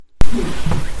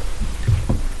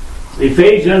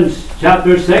Ephesians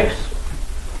chapter 6.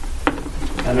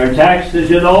 And our text, as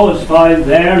you know, is found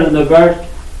there in the verse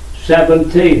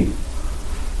 17.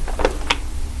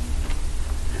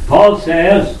 Paul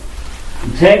says,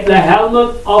 take the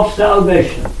helmet of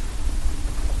salvation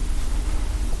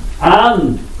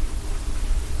and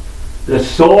the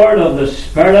sword of the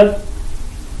Spirit,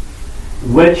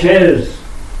 which is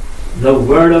the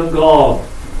Word of God.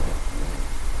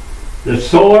 The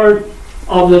sword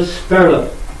of the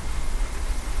Spirit,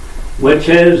 which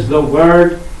is the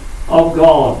Word of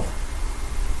God.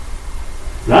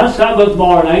 Last Sabbath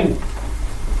morning,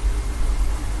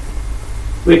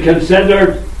 we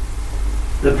considered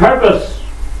the purpose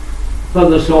for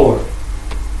the sword.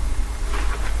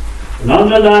 And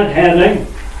under that heading,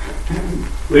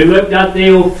 we looked at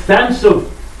the offensive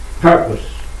purpose.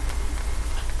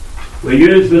 We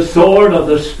used the sword of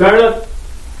the Spirit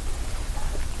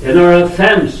in our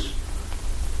offense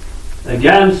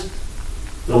against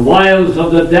the wiles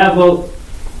of the devil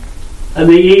and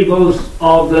the evils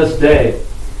of this day.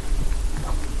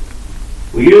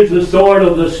 We use the sword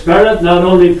of the Spirit not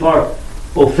only for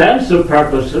offensive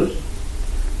purposes,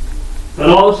 but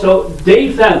also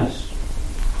defense.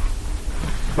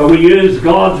 For we use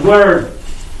God's Word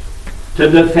to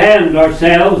defend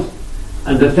ourselves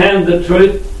and defend the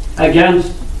truth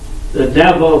against the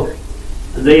devil,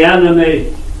 the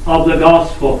enemy of the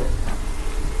gospel.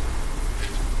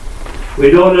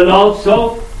 We noted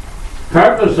also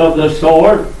purpose of the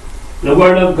sword, the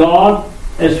Word of God,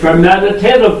 is for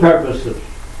meditative purposes.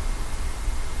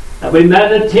 That we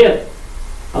meditate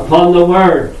upon the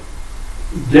Word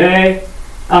day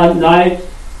and night,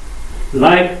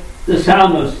 like the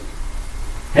psalmist.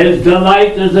 His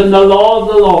delight is in the law of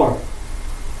the Lord,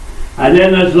 and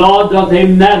in his law doth he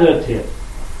meditate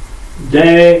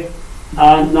day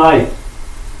and night.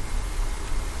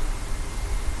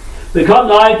 We come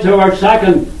now to our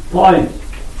second point.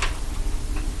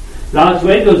 Last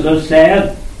week, as I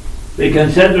said, we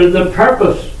considered the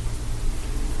purpose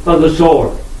for the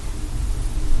sword.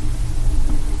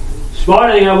 This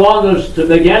morning I want us to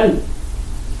begin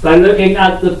by looking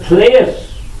at the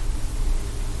place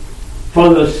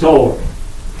for the sword.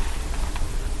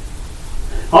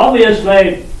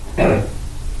 Obviously,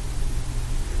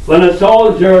 when a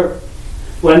soldier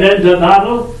went into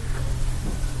battle,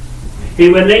 he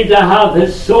would need to have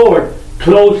his sword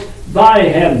close by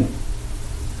him.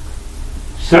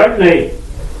 Certainly,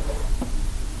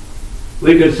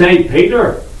 we could say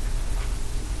Peter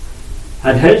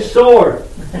had his sword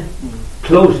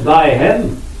close by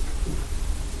him.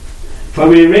 For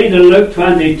we read in Luke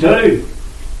 22,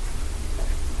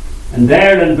 and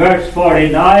there in verse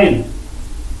 49,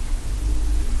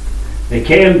 they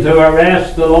came to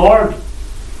arrest the Lord,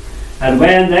 and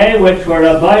when they which were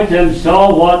about him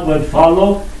saw what would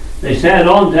follow, they said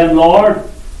unto him, Lord,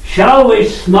 shall we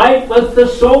smite with the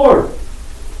sword?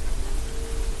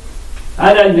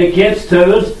 That indicates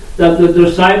to us that the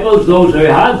disciples, those who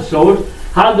had swords,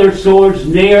 had their swords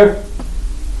near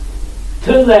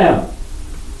to them.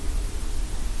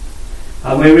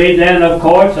 And we read then, of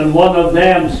course, and one of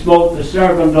them smote the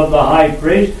servant of the high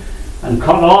priest and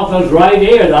cut off his right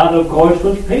ear. That, of course,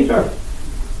 was Peter.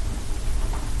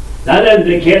 That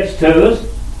indicates to us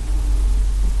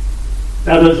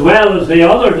that as well as the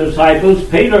other disciples,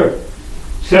 Peter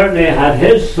certainly had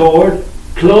his sword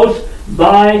close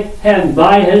by him,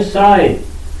 by his side.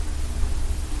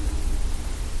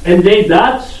 Indeed,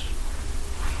 that's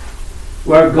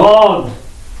where God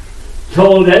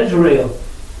told Israel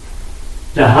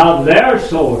to have their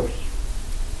swords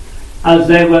as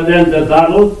they went into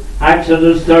battle.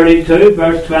 Exodus 32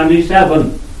 verse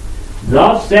 27.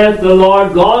 Thus saith the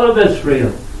Lord God of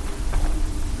Israel,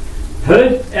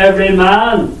 put every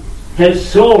man his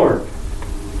sword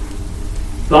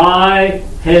by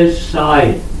his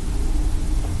side.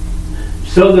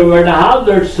 So they were to have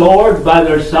their sword by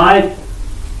their side.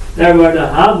 They were to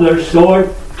have their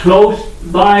sword close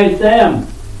by them.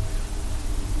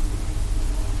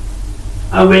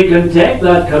 And we can take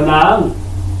that command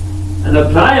and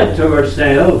apply it to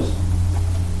ourselves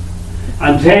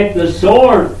and take the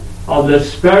sword of the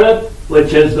Spirit,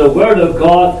 which is the Word of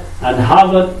God, and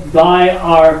have it by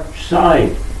our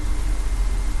side.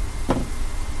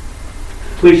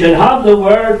 We should have the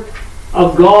Word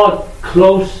of God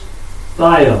close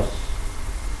by us.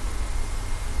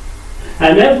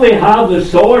 And if we have the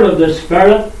sword of the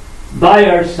Spirit by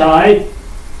our side,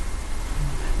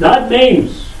 that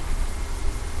means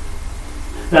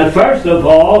that first of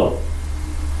all,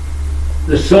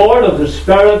 the sword of the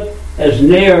Spirit is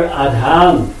near at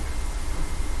hand.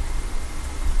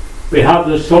 We have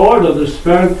the sword of the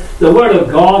Spirit, the Word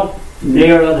of God,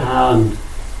 near at hand.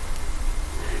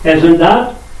 Isn't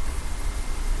that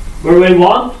where we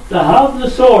want to have the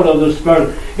sword of the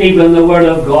Spirit, even the Word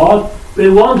of God? We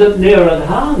want it near at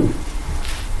hand,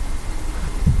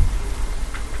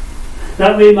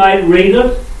 that we might read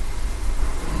it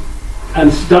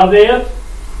and study it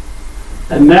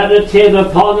and meditate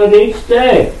upon it each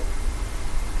day.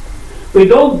 We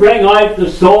don't bring out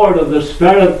the sword of the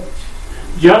Spirit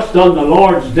just on the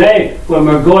Lord's Day when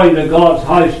we're going to God's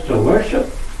house to worship.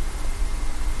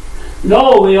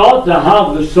 No, we ought to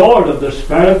have the sword of the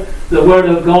Spirit, the Word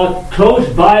of God,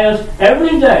 close by us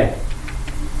every day.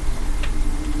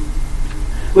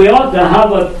 We ought to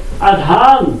have it at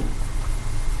hand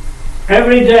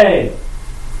every day.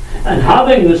 And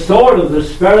having the sword of the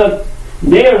Spirit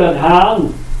near at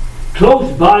hand,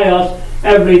 close by us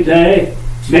every day,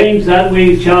 means that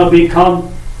we shall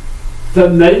become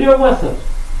familiar with it.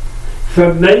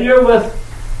 Familiar with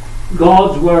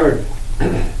God's Word.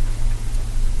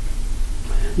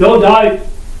 No doubt,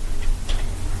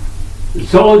 the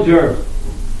soldier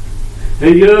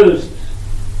who used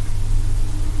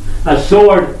a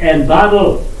sword in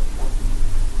battle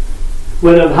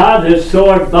would have had his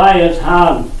sword by his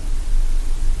hand.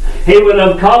 He would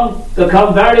have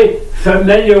become very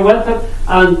familiar with it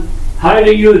and how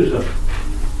to use it.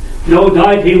 No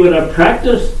doubt he would have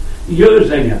practiced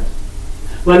using it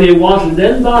when he wasn't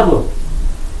in battle.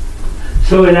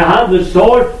 So when he had the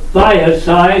sword by his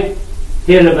side,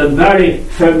 he'd have been very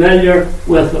familiar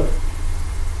with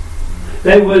it.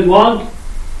 They would want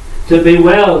to be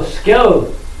well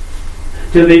skilled,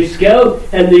 to be skilled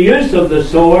in the use of the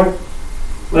sword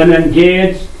when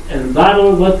engaged in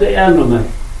battle with the enemy.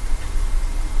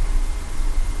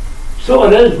 So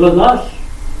it is with us.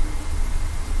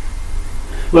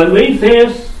 When we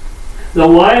face the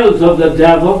wiles of the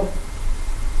devil,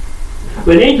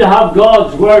 we need to have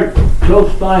God's Word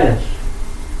close by us.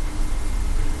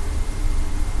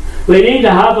 We need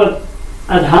to have it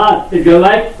at hand. If you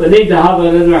like, we need to have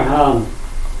it in our hand.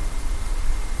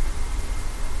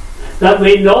 That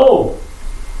we know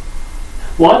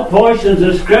what portions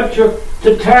of Scripture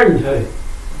to turn to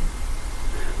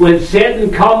when Satan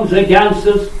comes against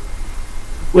us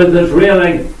with his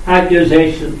railing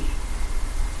accusations.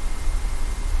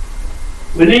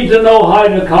 We need to know how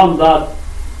to combat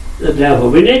the devil.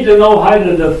 We need to know how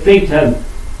to defeat him.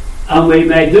 And we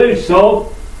may do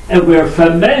so if we're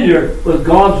familiar with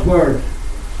God's Word.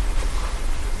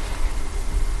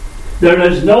 There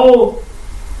is no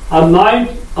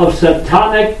amount of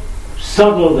satanic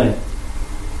subtlety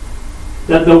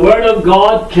that the Word of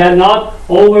God cannot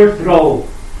overthrow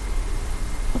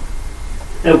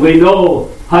if we know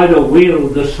how to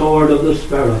wield the sword of the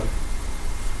Spirit.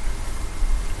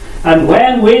 And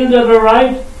when wielded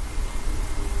aright,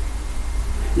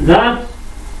 that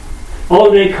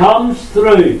only comes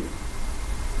through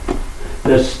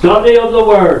the study of the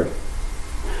Word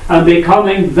and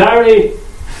becoming very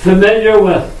familiar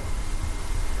with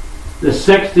the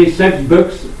 66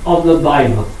 books of the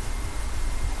Bible.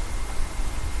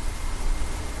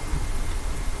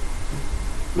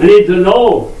 We need to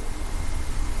know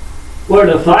where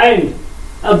to find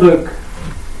a book.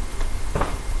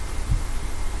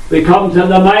 We come to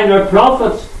the minor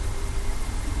prophets,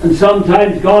 and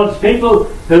sometimes God's people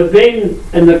who've been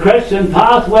in the Christian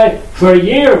pathway for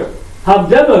years have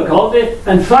difficulty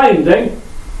in finding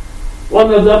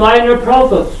one of the minor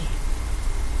prophets.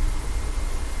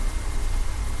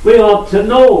 We ought to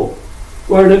know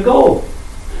where to go.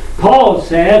 Paul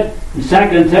said in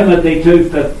 2 Timothy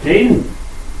 2:15,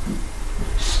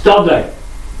 study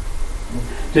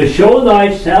to show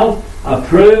thyself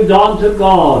approved unto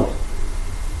God,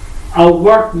 a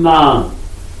workman.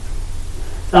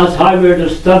 That's how we're to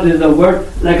study the Word,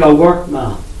 like a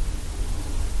workman.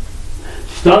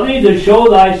 Study to show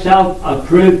thyself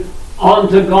approved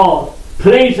unto God,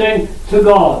 pleasing to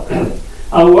God.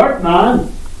 A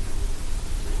workman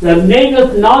that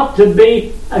needeth not to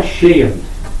be ashamed,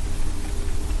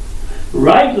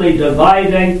 rightly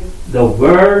dividing the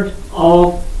word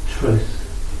of truth.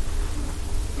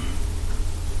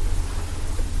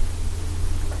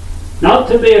 Not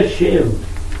to be ashamed.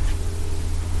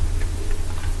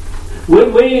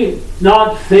 Would we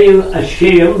not feel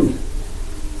ashamed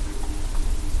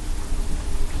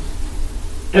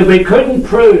if we couldn't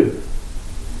prove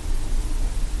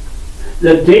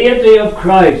the deity of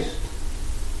Christ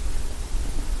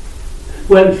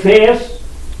when faced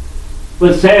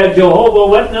with, say, a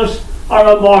Jehovah's Witness or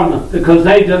a Mormon, because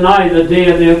they deny the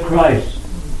deity of Christ?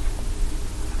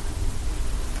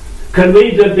 Can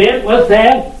we debate with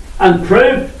them and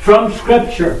prove from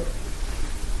Scripture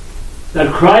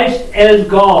that Christ is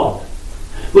God,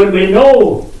 when we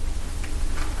know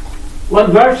what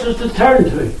verses to turn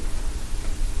to.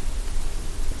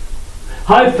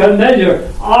 How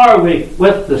familiar are we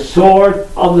with the sword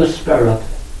of the Spirit?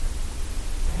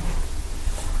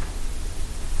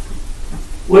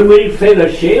 Would we feel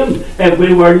ashamed if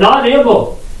we were not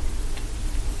able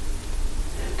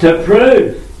to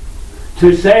prove,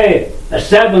 to say, a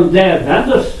Seventh-day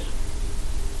Adventist,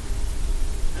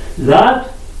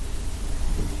 that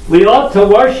we ought to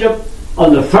worship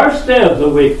on the first day of the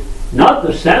week, not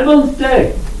the seventh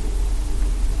day?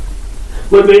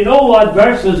 Would we know what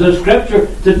verses of Scripture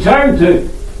to turn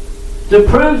to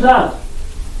prove that?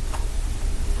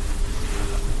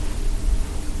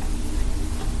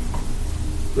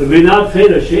 Would we not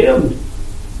feel ashamed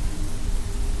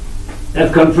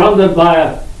if confronted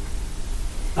by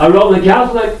a Roman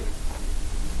Catholic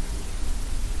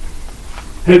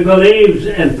who believes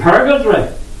in purgatory?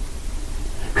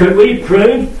 Could we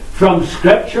prove from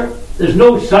Scripture there's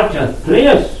no such a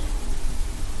place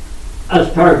as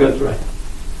purgatory?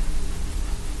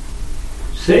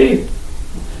 See?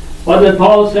 What did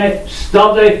Paul say?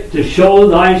 Study to show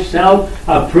thyself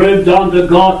approved unto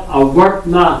God, a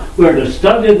workman. We're to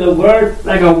study the Word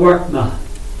like a workman.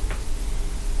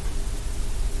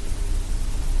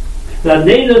 That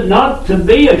needed not to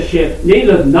be ashamed,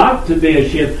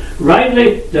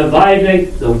 rightly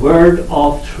dividing the word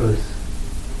of truth.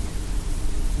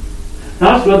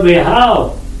 That's what we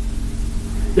have.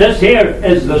 This here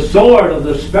is the sword of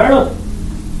the Spirit.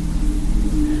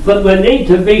 But we need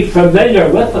to be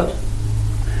familiar with it.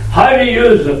 How to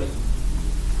use it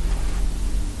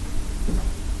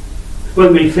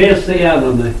when we face the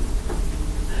enemy.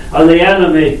 And the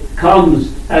enemy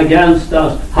comes against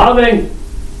us. Having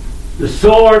the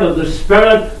sword of the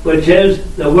Spirit, which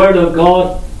is the Word of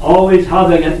God, always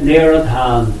having it near at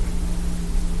hand.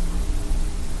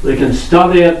 We can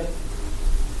study it,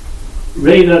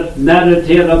 read it,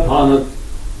 meditate upon it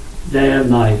day and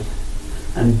night,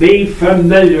 and be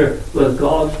familiar with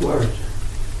God's Word.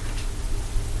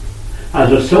 As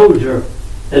a soldier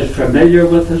is familiar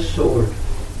with his sword.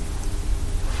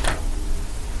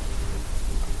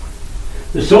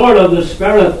 The sword of the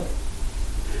Spirit,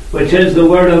 which is the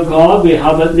Word of God, we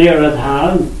have it near at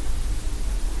hand.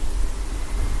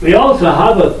 We also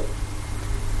have it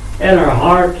in our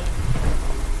heart.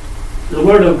 The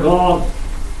Word of God.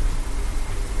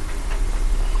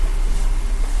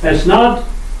 It's not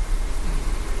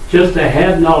just a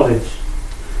head knowledge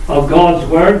of God's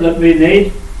Word that we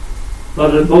need,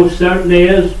 but it most certainly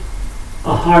is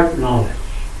a heart knowledge.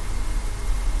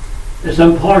 It's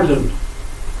important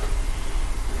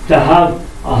to have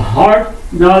a heart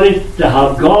knowledge, to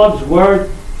have God's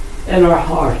Word in our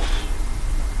hearts.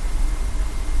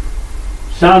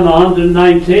 Psalm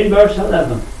 119 verse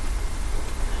 11.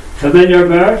 Familiar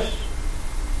verse.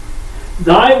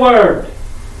 Thy Word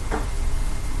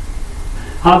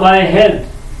have I hid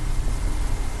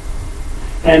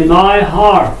in my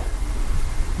heart,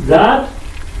 that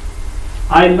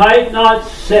I might not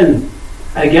sin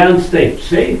against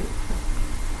thee.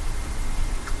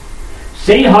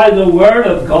 See how the Word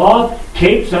of God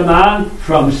keeps a man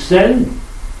from sin.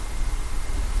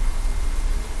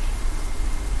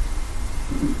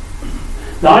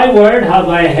 Thy Word have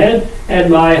I hid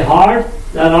in my heart,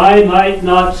 that I might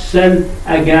not sin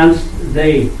against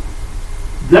thee.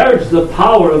 There's the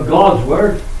power of God's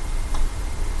Word.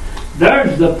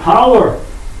 There's the power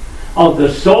of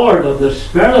the sword of the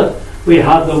Spirit. We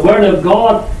have the Word of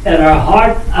God in our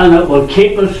heart, and it will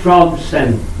keep us from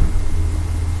sin.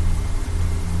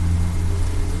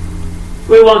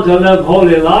 We want to live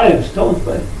holy lives, don't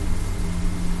we?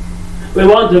 We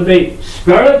want to be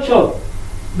spiritual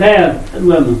men and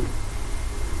women.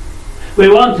 We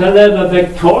want to live a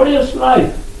victorious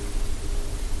life.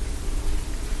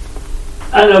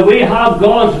 And if we have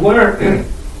God's Word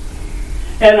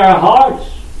in our hearts,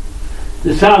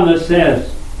 the psalmist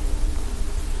says,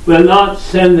 we'll not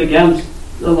sin against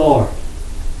the Lord.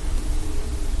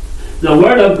 The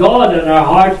Word of God in our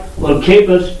hearts will keep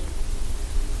us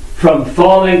from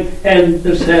falling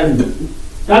into sin.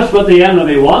 That's what the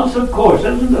enemy wants, of course,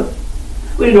 isn't it?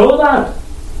 We know that.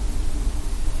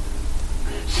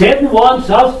 Satan wants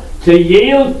us to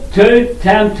yield to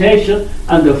temptation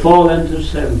and to fall into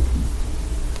sin.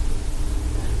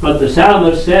 But the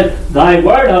psalmist said, Thy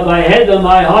Word have I hid in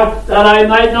my heart, that I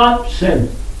might not sin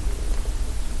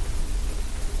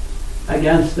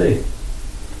against thee.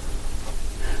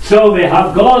 So we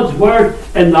have God's Word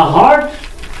in the heart.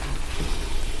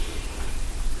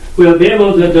 We'll be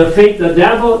able to defeat the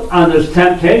devil and his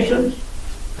temptations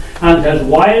and his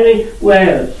wily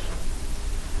ways.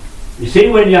 You see,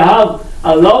 when you have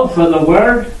a love for the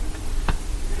Word,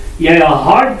 you have a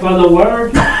heart for the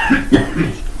Word,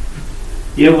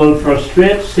 You will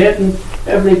frustrate Satan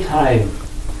every time.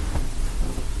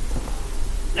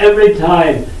 Every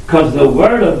time. Because the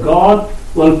Word of God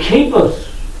will keep us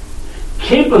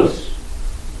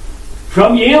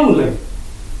from yielding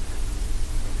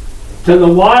to the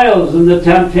wiles and the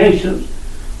temptations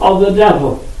of the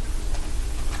devil.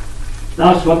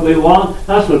 That's what we want.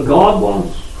 That's what God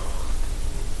wants.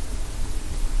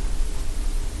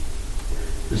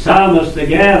 The psalmist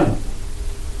again,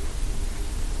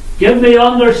 give me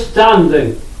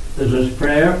understanding, is his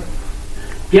prayer.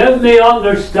 Give me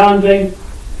understanding,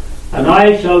 and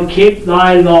I shall keep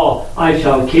thy law. I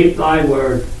shall keep thy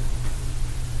word.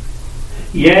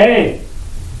 Yea,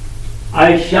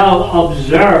 I shall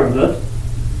observe it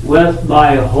with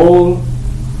my whole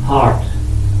heart.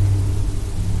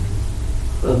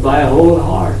 With my whole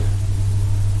heart.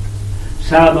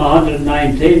 Psalm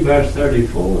 119, verse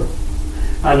 34.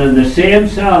 And in the same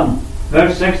psalm,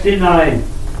 verse 69,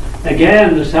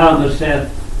 again the psalmist said,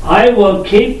 I will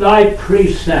keep thy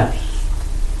precepts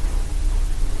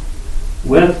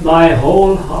with my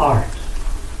whole heart.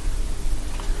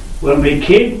 When we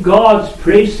keep God's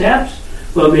precepts,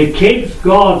 when we keep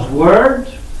God's word,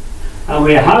 and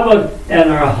we have it in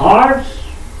our hearts,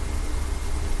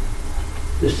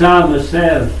 the psalmist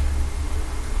says,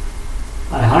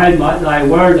 I hide thy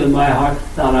word in my heart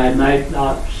that I might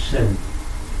not sin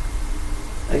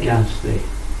against thee.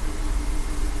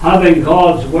 Having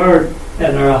God's word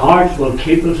in our hearts will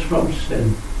keep us from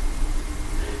sin.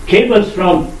 Keep us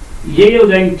from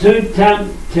yielding to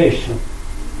temptation.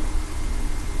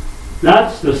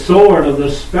 That's the sword of the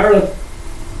Spirit.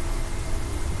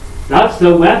 That's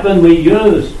the weapon we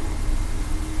use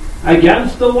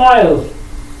against the wiles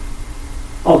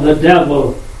of the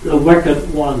devil, the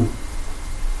wicked one.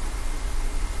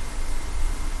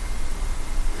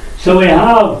 So we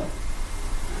have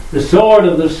the sword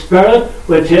of the Spirit,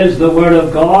 which is the Word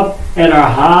of God, in our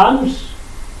hands,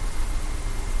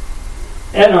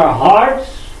 in our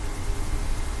hearts,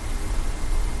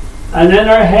 and in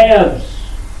our heads.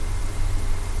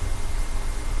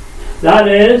 That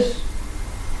is,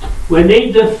 we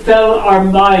need to fill our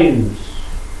minds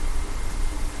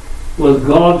with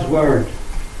God's Word.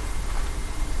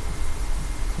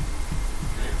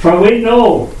 For we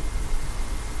know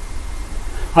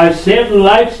how Satan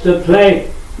likes to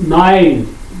play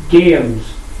mind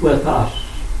games with us.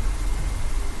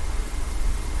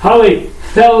 How he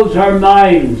fills our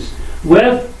minds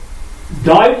with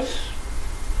doubts,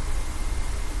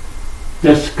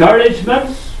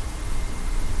 discouragements,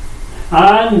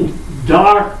 and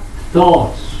dark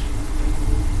thoughts.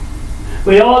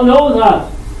 We all know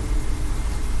that.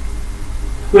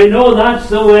 We know that's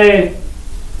the way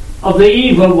of the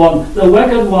evil one, the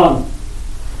wicked one.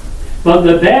 But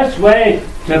the best way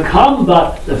to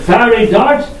combat the fiery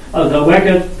darts of the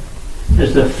wicked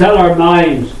is to fill our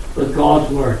minds with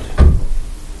God's Word.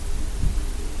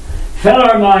 Fill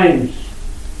our minds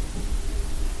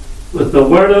with the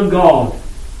Word of God,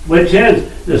 which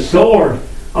is the sword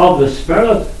of the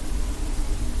Spirit.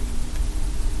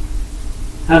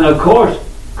 And of course,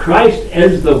 Christ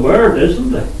is the Word,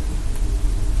 isn't it?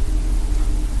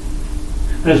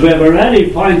 As we've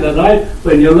already pointed out,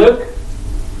 when you look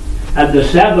at the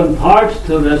 7 parts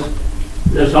to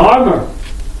this armour,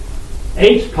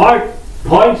 each part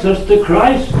points us to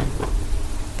Christ.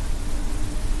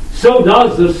 So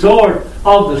does the sword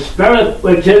of the Spirit,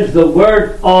 which is the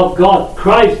Word of God.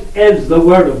 Christ is the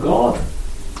Word of God.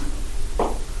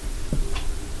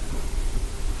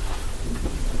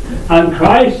 And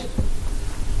Christ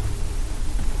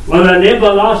will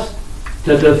enable us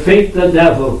to defeat the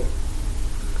devil.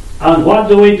 And what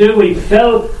do? We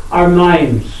fill our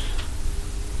minds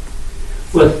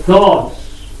with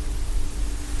thoughts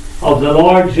of the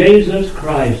Lord Jesus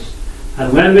Christ.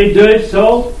 And when we do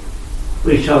so,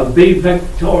 we shall be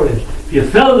victorious. If you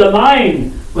fill the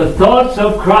mind with thoughts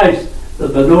of Christ,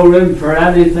 there'll be no room for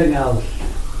anything else.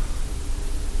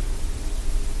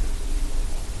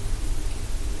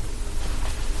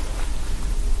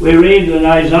 We read in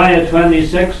Isaiah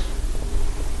 26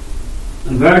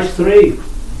 and verse 3,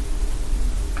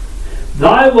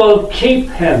 Thou wilt keep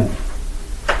him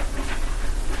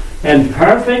in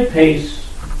perfect peace,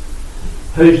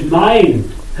 whose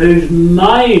mind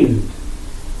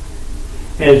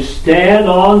is stayed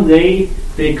on thee,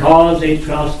 because he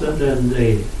trusted in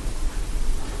thee.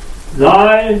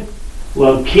 Thou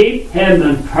wilt keep him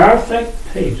in perfect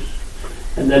peace.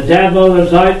 And the devil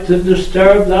is out to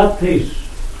disturb that peace.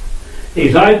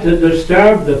 He's out to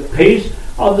disturb the peace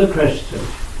of the Christian.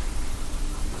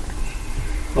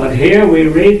 But here we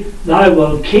read, Thou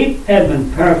wilt keep him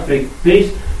in perfect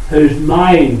peace, whose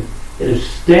mind is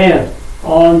stead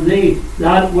on thee.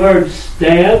 That word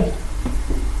stead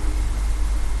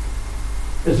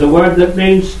is a word that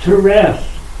means to rest.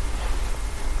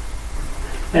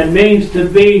 It means to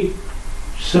be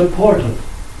supported.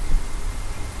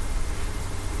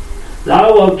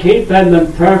 Thou wilt keep him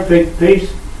in perfect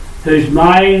peace, whose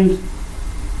mind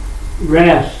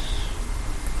rests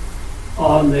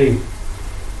on thee.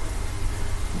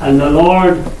 And the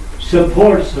Lord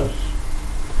supports us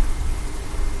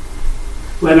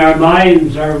when our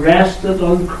minds are rested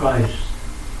on Christ.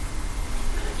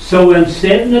 So when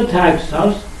Satan attacks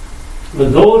us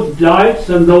with those doubts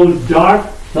and those dark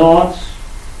thoughts,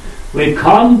 we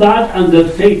combat and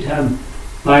defeat him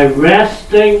by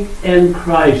resting in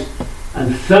Christ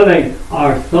and filling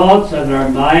our thoughts and our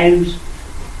minds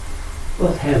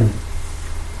with him.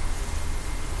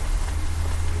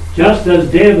 Just as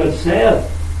David said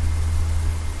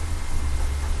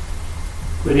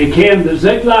when he came to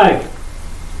Ziklag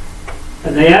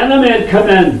and the enemy had come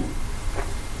in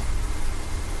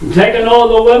and taken all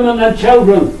the women and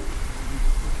children,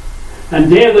 and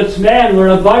David's men were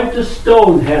about to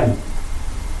stone him.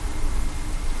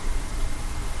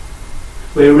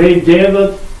 We read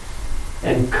David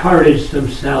encouraged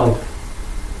himself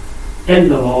in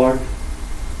the Lord.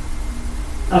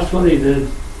 That's what he did.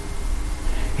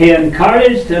 He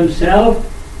encouraged himself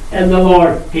in the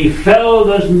Lord. He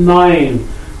filled his mind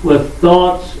with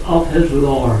thoughts of his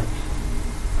Lord.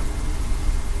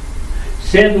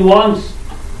 Satan wants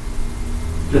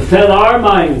to fill our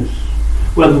minds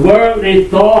with worldly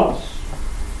thoughts,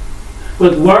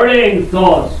 with worrying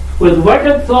thoughts, with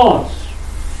wicked thoughts.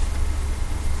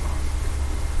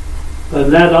 But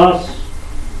let us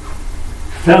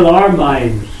fill our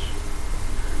minds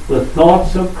with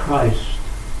thoughts of Christ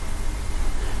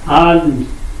and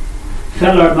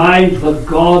fill our minds with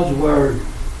God's Word.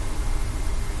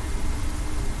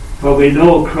 For we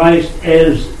know Christ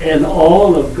is in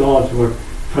all of God's Word,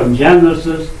 from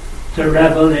Genesis to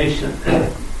Revelation.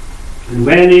 And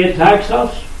when he attacks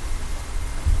us,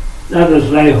 let us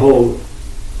lay hold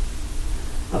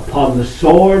upon the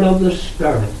sword of the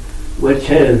Spirit, which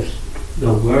is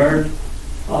the Word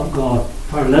of God.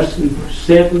 For listen,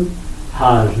 Satan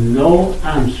has no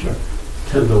answer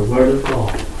to the Word of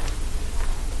God.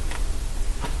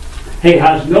 He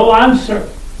has no answer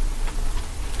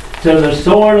to the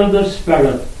sword of the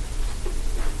Spirit.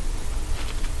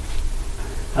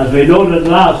 As we noted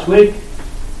last week,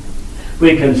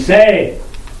 we can say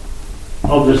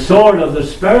of the sword of the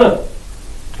Spirit,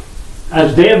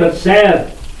 as David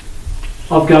said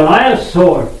of Goliath's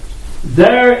sword,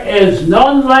 there is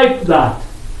none like that.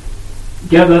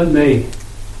 Give it me.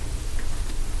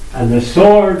 And the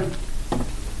sword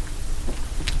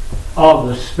of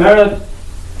the Spirit,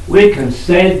 we can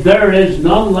say there is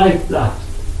none like that.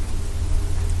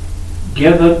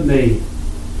 Give it me.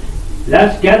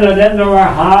 Let's get it into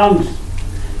our hands.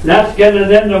 Let's get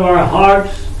it into our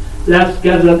hearts. Let's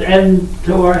get it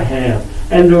into our head,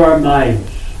 into our minds.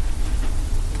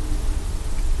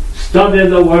 Study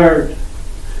the Word.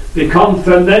 Become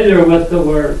familiar with the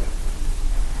Word.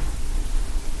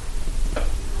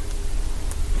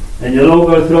 And you'll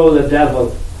overthrow the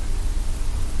devil,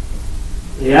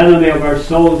 the enemy of our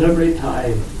souls, every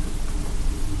time.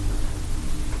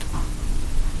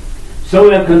 So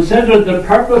we have considered the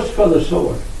purpose for the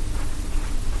sword,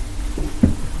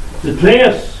 the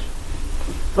place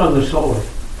for the sword.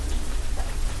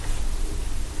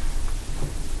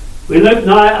 We look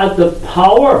now at the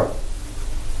power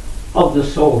of the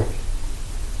sword.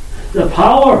 The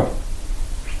power.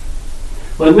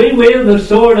 When we wield the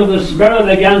sword of the Spirit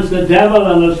against the devil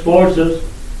and his forces,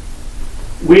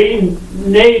 we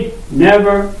need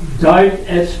never doubt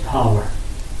its power.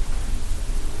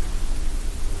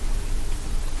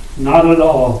 Not at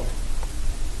all.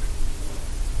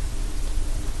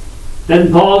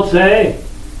 Didn't Paul say,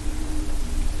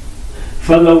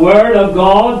 for the Word of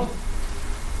God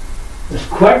is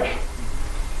quick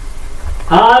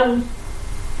and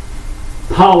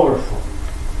powerful,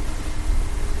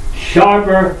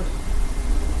 sharper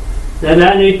than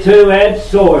any two-edged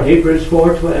sword, Hebrews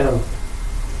 4:12.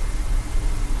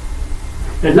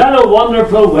 Is that a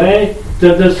wonderful way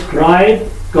to describe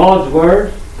God's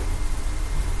Word?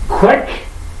 Quick,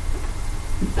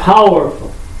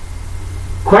 powerful.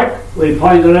 Quick, we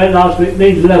pointed out last week,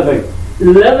 means living.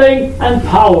 Living and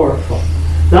powerful.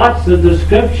 That's the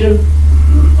description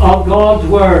of God's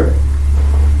Word.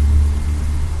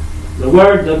 The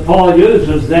word that Paul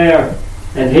uses there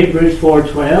in Hebrews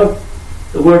 4:12,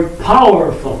 the word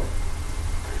powerful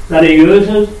that he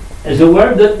uses, is a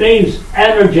word that means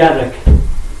energetic.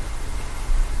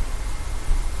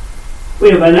 We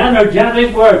have an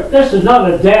energetic word. This is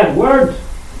not a dead word.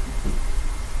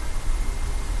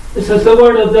 This is the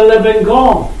word of the living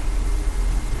God.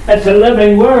 It's a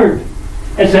living word.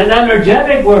 It's an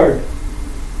energetic word.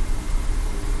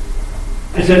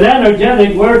 It's an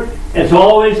energetic word. It's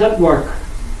always at work.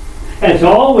 It's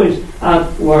always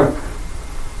at work.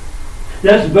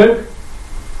 This book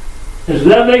is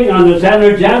living and it's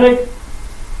energetic.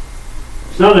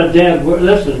 It's not a dead word.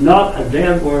 This is not a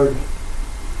dead word.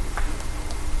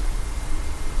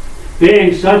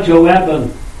 Being such a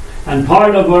weapon and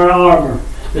part of our armour,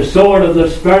 the sword of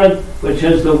the Spirit, which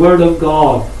is the Word of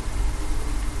God,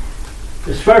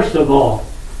 is first of all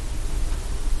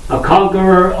a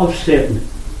conqueror of Satan.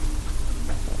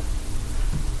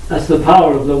 That's the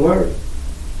power of the Word.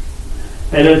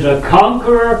 It is a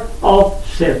conqueror of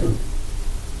Satan.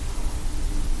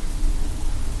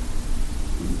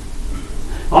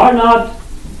 Are not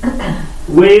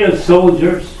we as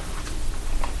soldiers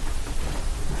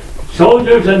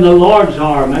in the Lord's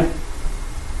army,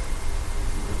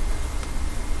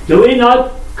 do we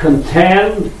not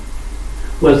contend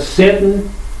with Satan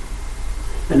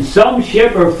in some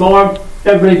shape or form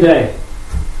every day?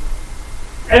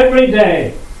 Every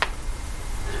day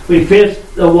we face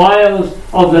the wiles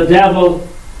of the devil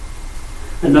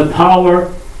and the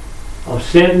power of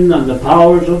Satan and the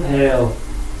powers of hell.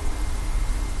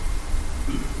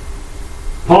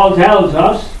 Paul tells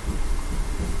us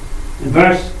in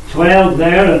verse 12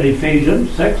 there in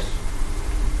Ephesians 6,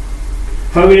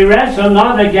 for we wrestle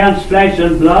not against flesh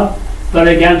and blood, but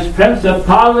against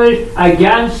principalities,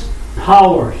 against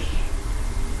powers.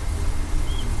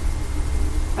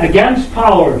 Against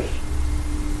powers.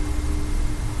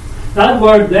 That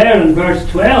word there in verse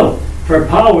 12 for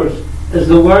powers is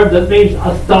the word that means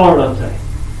authority.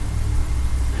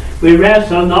 We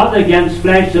wrestle not against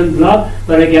flesh and blood,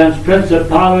 but against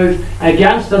principalities,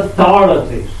 against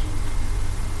authorities.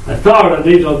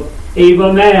 Authorities of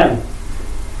evil men.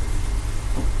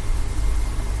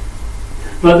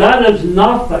 But that is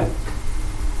nothing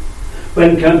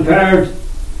when compared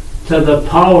to the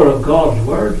power of God's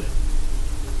Word.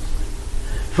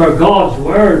 For God's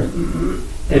Word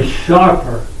is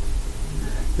sharper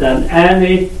than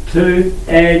any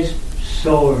two-edged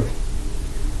sword.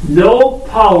 No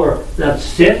power that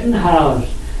Satan has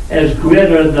is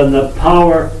greater than the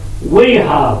power we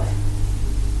have.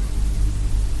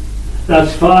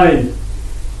 That's found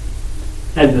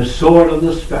in the sword of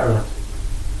the Spirit.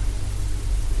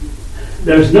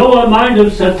 There's no amount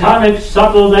of satanic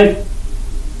subtlety.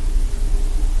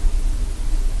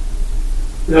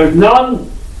 There's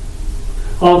none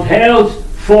of hell's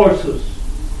forces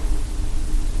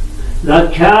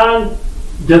that can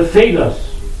defeat us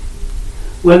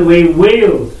when we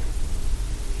wield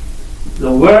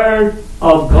the Word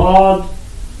of God,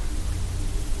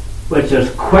 which is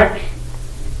quick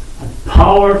and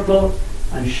powerful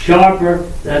and sharper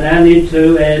than any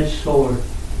two-edged sword.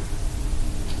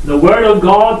 The Word of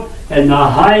God, in the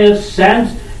highest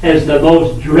sense, is the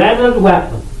most dreaded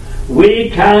weapon we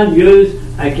can use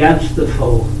against the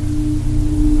foe.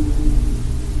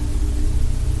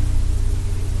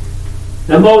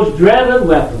 The most dreaded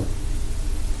weapon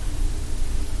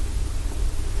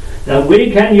that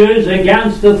we can use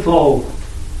against the foe.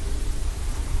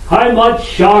 How much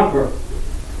sharper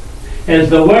is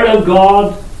the Word of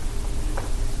God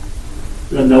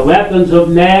than the weapons of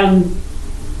men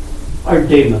or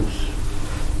demons?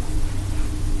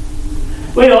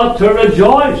 We ought to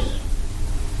rejoice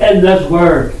in this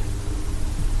Word.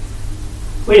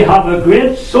 We have a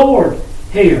great sword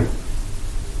here.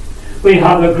 We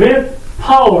have a great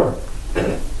power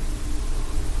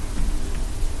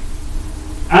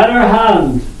at our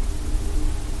hand.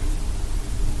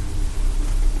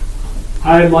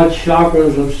 How much sharper,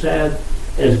 as I've said,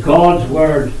 is God's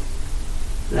Word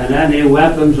than any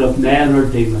weapons of men or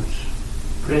demons.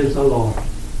 Praise the Lord.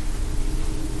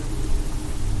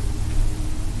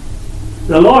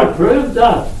 The Lord proved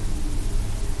that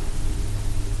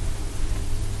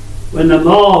when the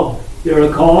mob, you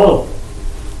recall,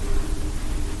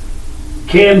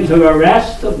 came to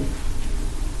arrest him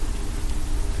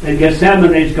in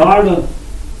Gethsemane's garden.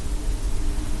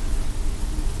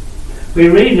 We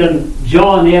read in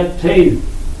John 18,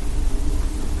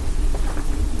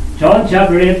 John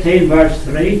chapter 18 verse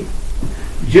 3,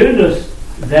 Judas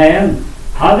then,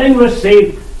 having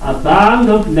received a band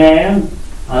of men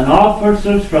and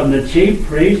officers from the chief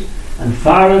priests and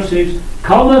Pharisees,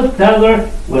 cometh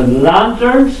thither with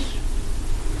lanterns,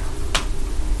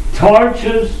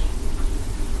 torches,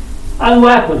 and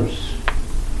weapons.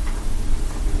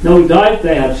 No doubt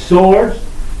they had swords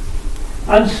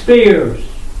and spears.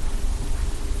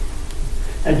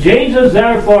 And Jesus,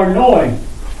 therefore, knowing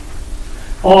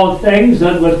all things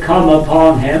that would come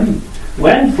upon him,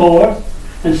 went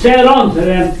forth and said unto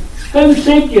them, Whom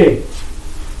seek ye?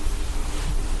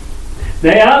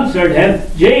 They answered him,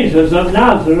 Jesus of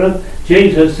Nazareth.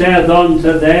 Jesus said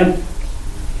unto them,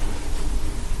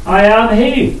 I am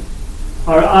he,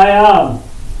 or I am.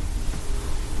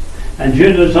 And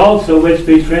Judas also, which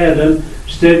betrayed him,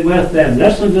 stood with them.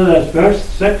 Listen to this, verse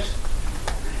 6.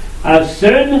 As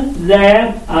soon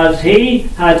then as he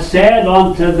had said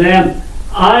unto them,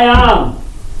 I am,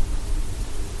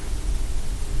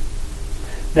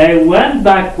 they went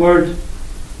backward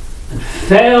and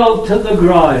fell to the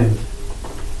ground.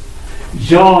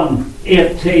 John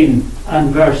 18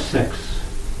 and verse 6.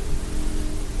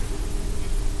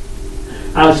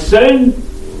 As soon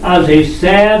as he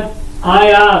said, I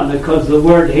am, because the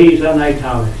word he's in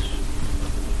italics.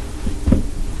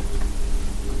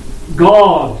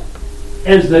 God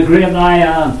is the great I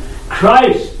am.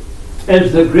 Christ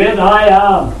is the great I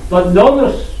am. But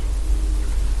notice,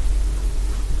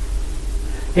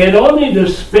 he had only to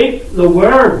speak the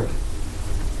word.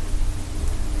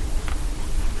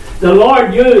 The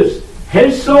Lord used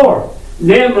his sword,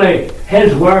 namely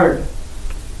his word.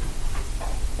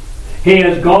 He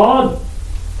is God,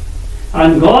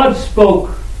 and God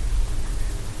spoke,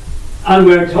 and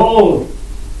we're told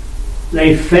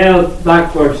they fell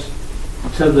backwards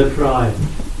to the ground.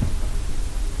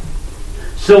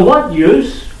 So what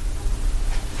use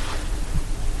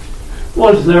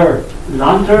was their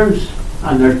lanterns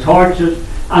and their torches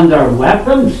and their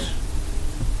weapons?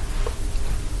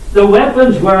 The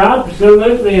weapons were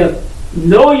absolutely of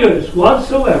no use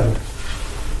whatsoever,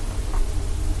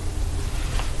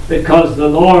 because the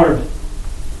Lord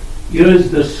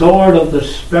used the sword of the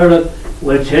Spirit,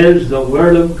 which is the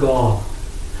Word of God.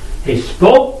 He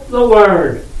spoke the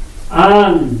Word,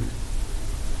 and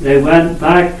they went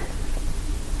back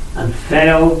and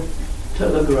fell to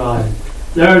the ground.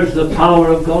 There's the power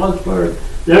of God's Word.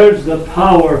 There's the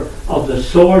power of the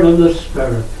sword of the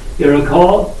Spirit. You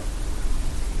recall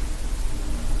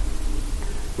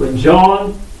when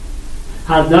John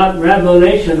had that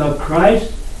revelation of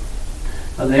Christ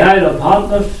on the Isle of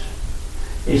Patmos,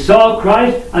 he saw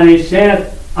Christ and he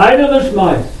said, out of his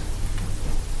mouth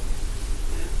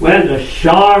went a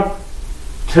sharp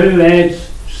two-edged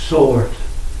sword.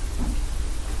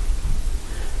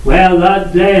 Well,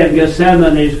 that day in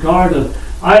Gethsemane's garden,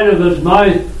 out of his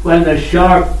mouth went a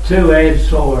sharp two-edged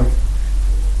sword.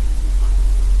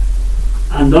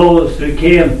 And those who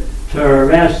came to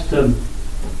arrest him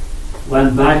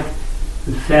went back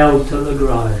and fell to the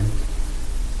ground.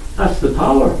 That's the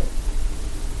power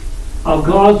of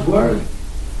God's Word.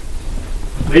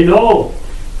 We know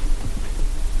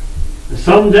that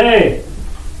someday,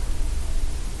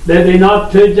 maybe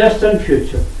not too distant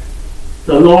future,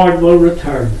 the Lord will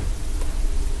return.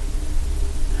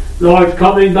 The Lord's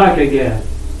coming back again.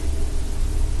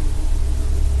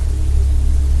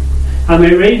 And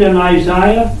we read in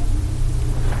Isaiah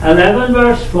 11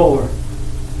 verse 4,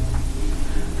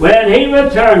 when he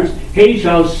returns, he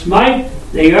shall smite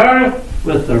the earth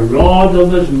with the rod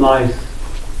of his mouth.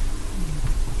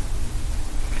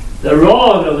 The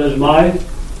rod of his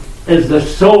mouth is the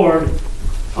sword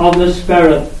of the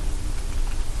Spirit.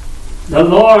 The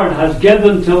Lord has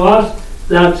given to us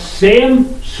that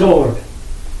same sword,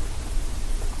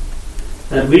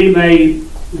 that we may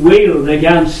wield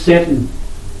against Satan,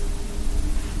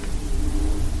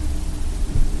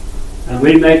 and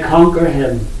we may conquer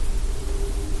him.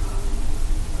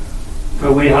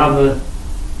 For we have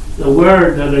the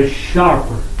word that is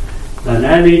sharper than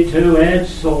any two-edged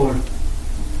sword.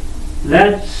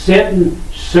 Let Satan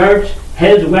search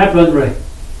his weaponry.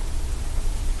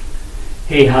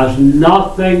 He has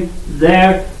nothing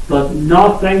there, but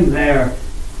nothing there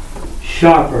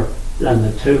sharper than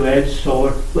the two-edged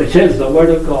sword, which is the Word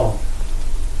of God.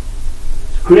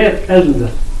 It's great, isn't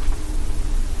it?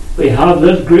 We have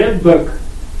this great book,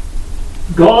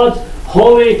 God's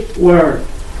holy Word,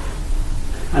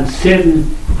 and Satan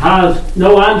has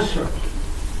no answer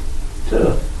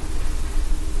to it.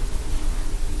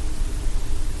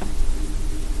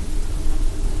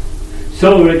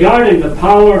 So regarding the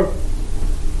power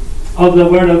of the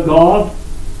Word of God,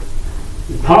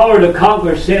 the power to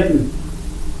conquer Satan,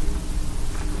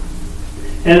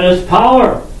 it is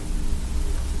power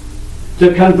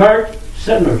to convert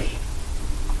sinners.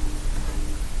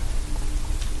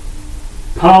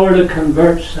 Power to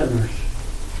convert sinners.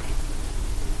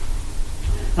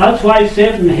 That's why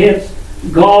Satan hates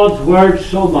God's Word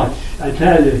so much, I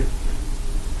tell you.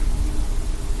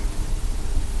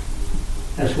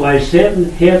 That's why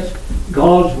Satan hates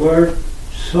God's Word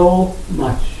so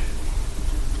much.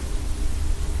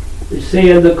 You see,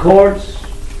 in the courts,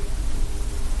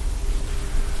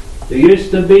 there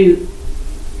used to be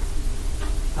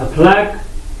a plaque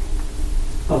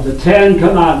of the 10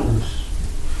 Commandments.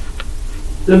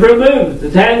 They've removed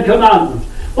the 10 Commandments.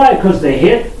 Why? Because they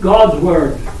hate God's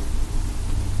Word.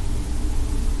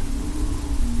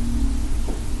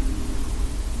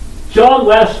 John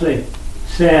Wesley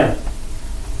said,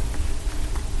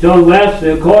 John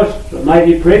Wesley, of course, a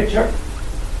mighty preacher,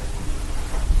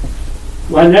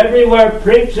 when everywhere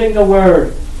preaching the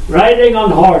Word, riding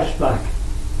on horseback,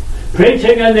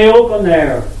 preaching in the open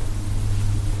air,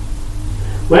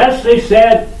 Wesley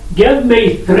said, give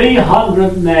me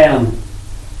 300 men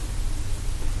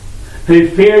who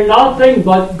fear nothing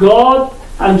but God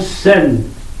and sin.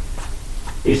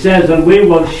 He says, and we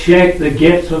will shake the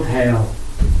gates of hell.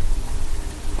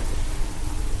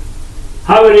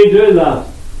 How would he do that?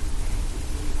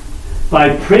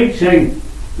 By preaching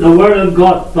the Word of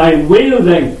God, by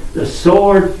wielding the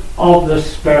sword of the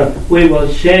Spirit. We will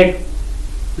shake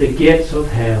the gates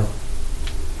of hell.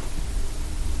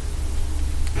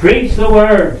 Preach the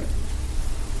Word.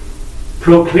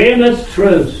 Proclaim its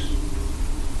truths.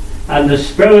 And the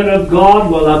Spirit of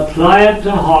God will apply it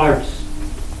to hearts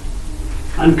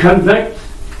and convict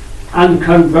and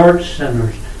convert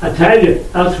sinners. I tell you,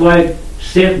 that's why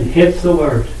Satan hates the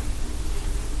Word.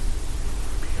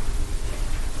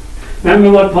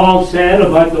 Remember what Paul said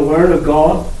about the Word of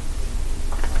God?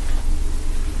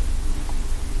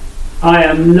 I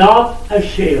am not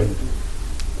ashamed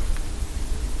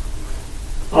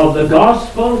of the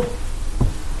gospel,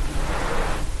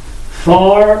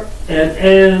 for it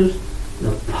is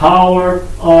the power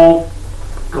of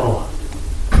God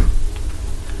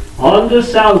unto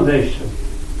salvation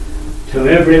to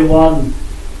everyone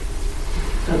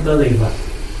that believeth.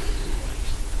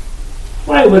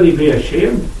 Why would he be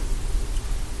ashamed?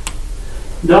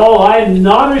 No, I'm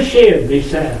not ashamed, he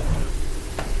said.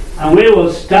 And we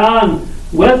will stand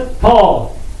with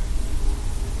Paul.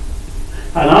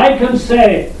 And I can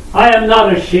say, I am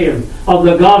not ashamed of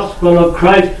the gospel of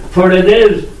Christ, for it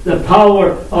is the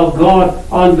power of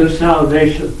God unto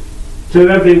salvation to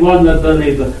everyone that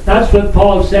believeth. That's what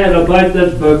Paul said about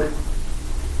this book.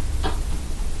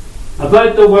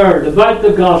 About the Word, about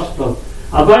the gospel,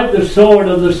 about the sword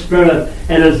of the Spirit.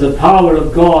 It is the power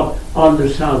of God unto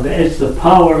salvation. It's the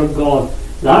power of God.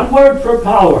 That word for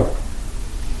power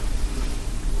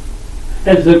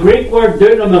is the Greek word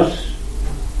dunamis,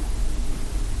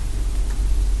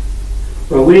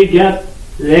 where we get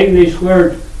the English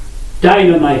word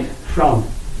dynamite from.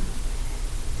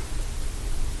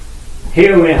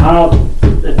 Here we have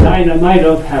the dynamite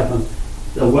of heaven,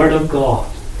 the Word of God.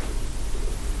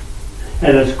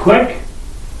 It is quick,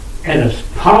 it is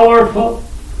powerful,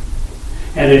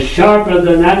 it is sharper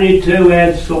than any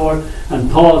two-edged sword,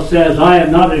 and Paul says, I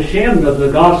am not ashamed of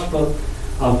the gospel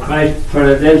of Christ, for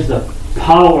it is the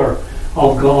power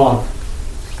of God.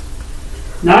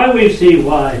 Now we see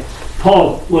why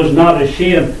Paul was not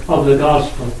ashamed of the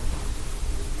gospel.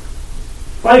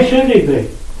 Why should he be?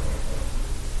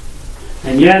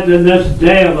 And yet in this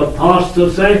day of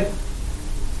apostasy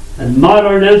and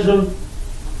modernism,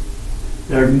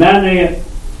 there are many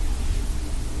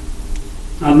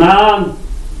a man,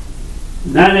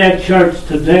 many a church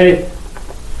today,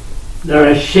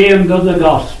 they're ashamed of the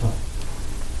gospel.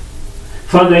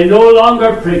 For they no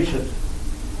longer preach it.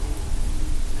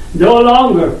 No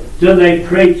longer do they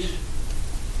preach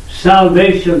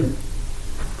salvation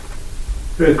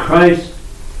through Christ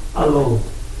alone.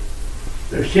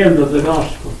 They're ashamed of the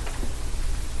gospel.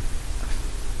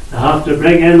 They have to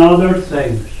bring in other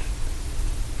things.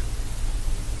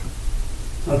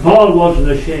 But Paul wasn't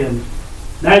ashamed.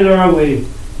 Neither are we.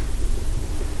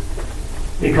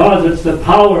 Because it's the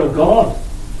power of God.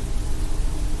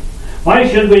 Why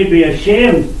should we be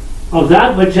ashamed of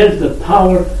that which is the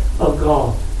power of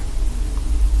God?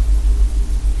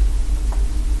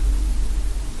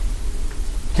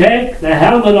 Take the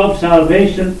helmet of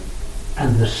salvation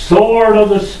and the sword of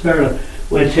the Spirit,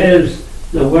 which is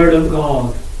the Word of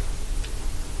God.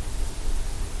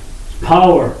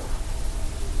 Power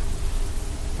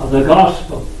of the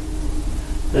gospel.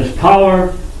 There's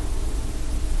power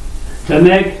to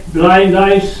make blind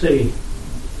eyes see,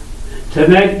 to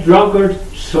make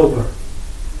drunkards sober,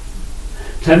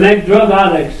 to make drug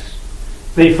addicts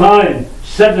be found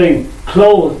sitting,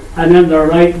 clothed, and in their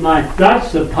right mind.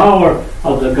 That's the power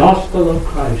of the gospel of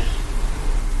Christ.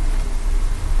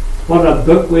 What a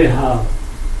book we have.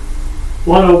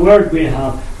 What a word we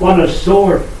have. What a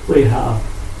sword we have.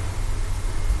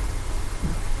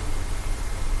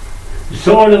 The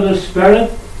sword of the Spirit,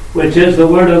 which is the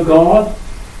Word of God.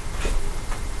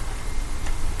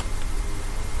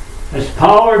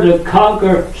 power to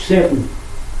conquer Satan,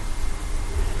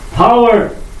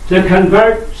 power to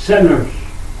convert sinners,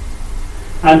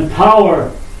 and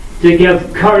power to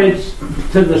give courage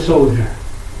to the soldier.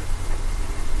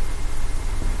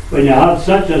 When you have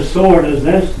such a sword as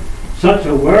this, such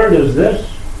a word as this,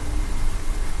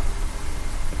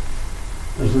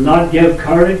 does it not give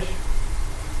courage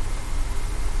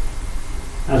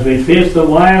as we face the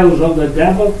wiles of the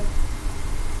devil?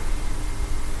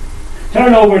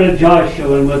 Turn over to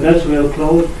Joshua, and with this we'll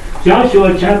close.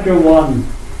 Joshua chapter 1.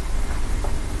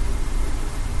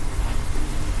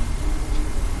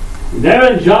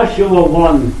 There in Joshua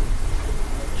 1,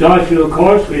 Joshua, of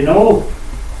course, we know,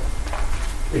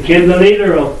 became the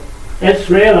leader of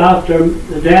Israel after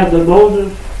the death of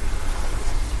Moses.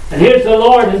 And here's the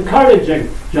Lord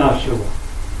encouraging Joshua.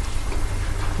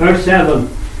 Verse 7.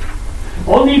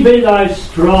 Only be thou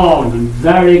strong and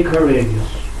very courageous,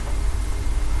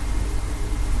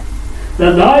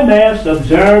 that thou mayest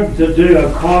observe to do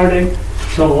according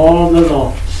to all the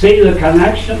law. See the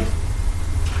connection?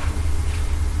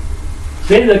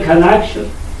 See the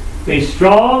connection? Be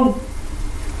strong,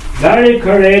 very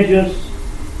courageous,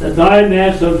 that thou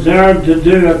mayest observe to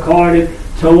do according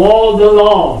to all the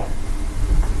law.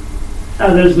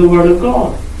 That is the word of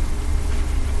God,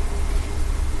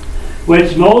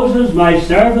 which Moses my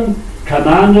servant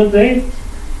commanded thee.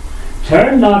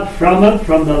 Turn not from it,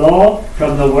 from the law,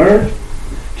 from the word,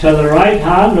 to the right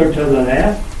hand or to the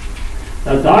left,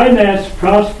 that thou mayest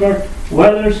prosper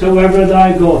whithersoever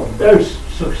thou goest. There's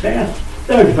success.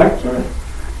 There's victory.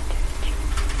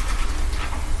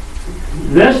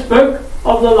 This book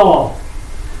of the law,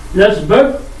 this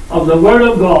book of the word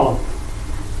of God,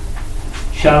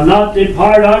 shall not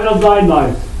depart out of thy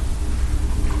mouth,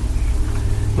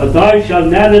 but thou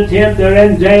shalt meditate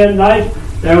therein day and night.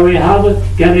 There we have it,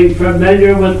 getting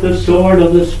familiar with the sword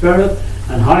of the Spirit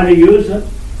and how to use it,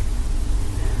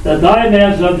 that thou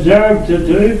mayest observe to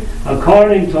do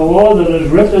according to all that is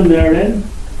written therein.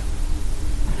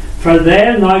 For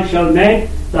then thou shalt make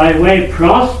thy way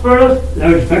prosperous.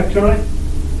 There's victory.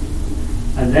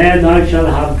 And then thou shalt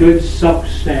have good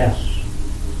success.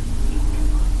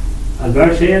 And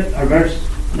verse 8 or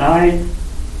verse 9.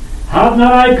 Have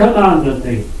not I commanded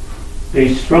thee?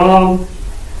 Be strong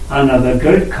and of a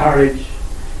good courage.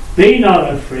 Be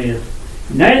not afraid,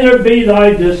 neither be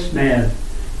thou dismayed.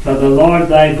 For the Lord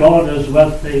thy God is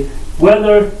with thee,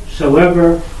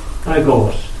 whithersoever thou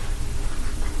goest.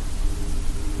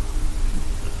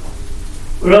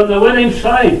 We're on the winning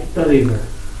side, believer.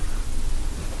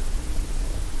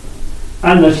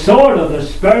 And the sword of the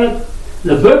Spirit,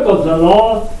 the book of the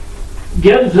law,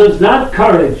 gives us that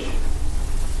courage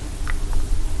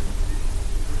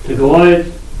to go out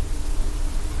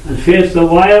and face the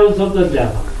wiles of the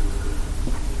devil.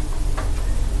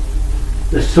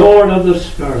 The sword of the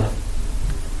Spirit,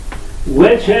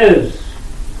 which is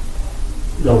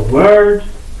the Word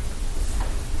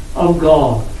of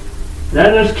God.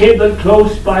 Let us keep it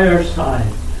close by our side.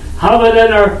 Have it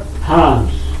in our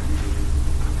hands.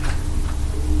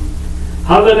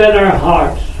 Have it in our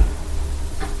hearts.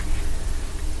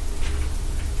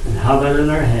 And have it in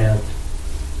our head.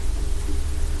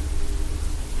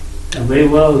 And we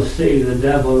will see the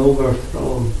devil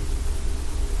overthrown.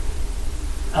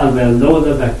 And we'll know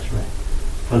the victory.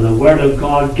 For the Word of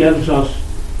God gives us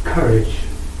courage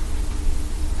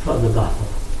for the battle.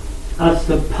 That's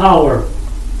the power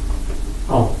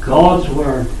of God's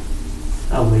Word.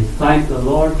 And we thank the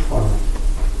Lord for it.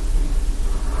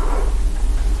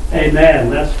 Amen.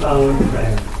 Let's bow in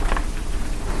prayer.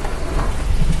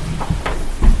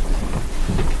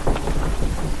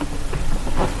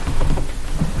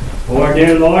 Oh,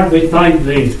 dear Lord, we thank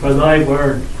Thee for Thy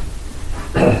Word.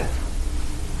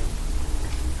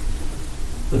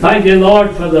 We thank Thee,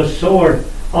 Lord, for the sword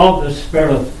of the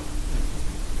Spirit,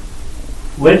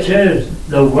 which is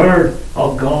the Word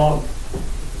of God.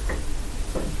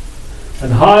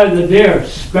 And how the dear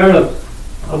Spirit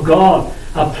of God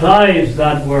applies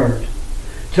that Word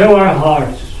to our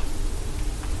hearts.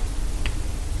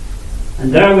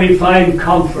 And there we find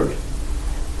comfort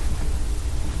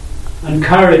and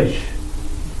courage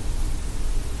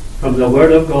from the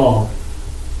Word of God.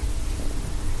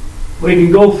 We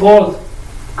can go forth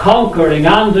conquering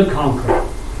and to conquer.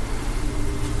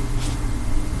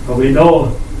 For we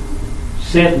know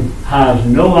Satan has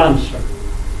no answer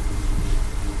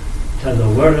to the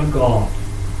Word of God.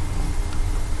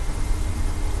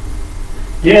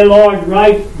 Dear Lord,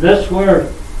 write this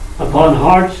Word upon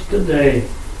hearts today.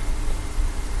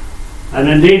 And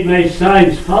indeed may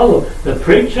signs follow the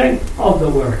preaching of the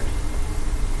Word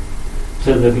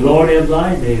to the glory of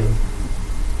Thy name.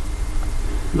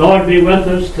 Lord, be with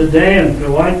us today and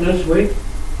throughout this week.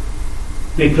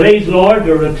 Be pleased, Lord,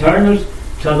 to return us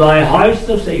to thy house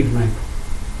this evening.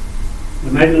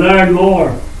 We might learn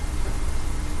more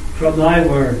from thy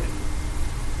word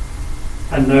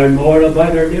and learn more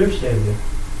about our dear Saviour.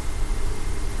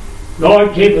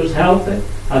 Lord, keep us healthy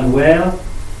and well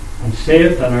and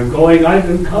safe in our going out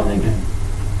and coming in.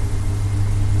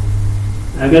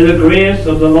 And may the grace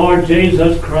of the Lord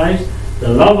Jesus Christ, the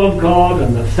love of God,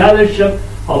 and the fellowship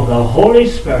of the Holy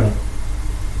Spirit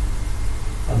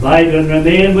abide and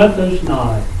remain with us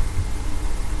now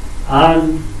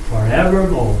and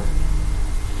forevermore.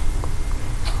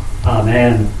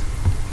 Amen.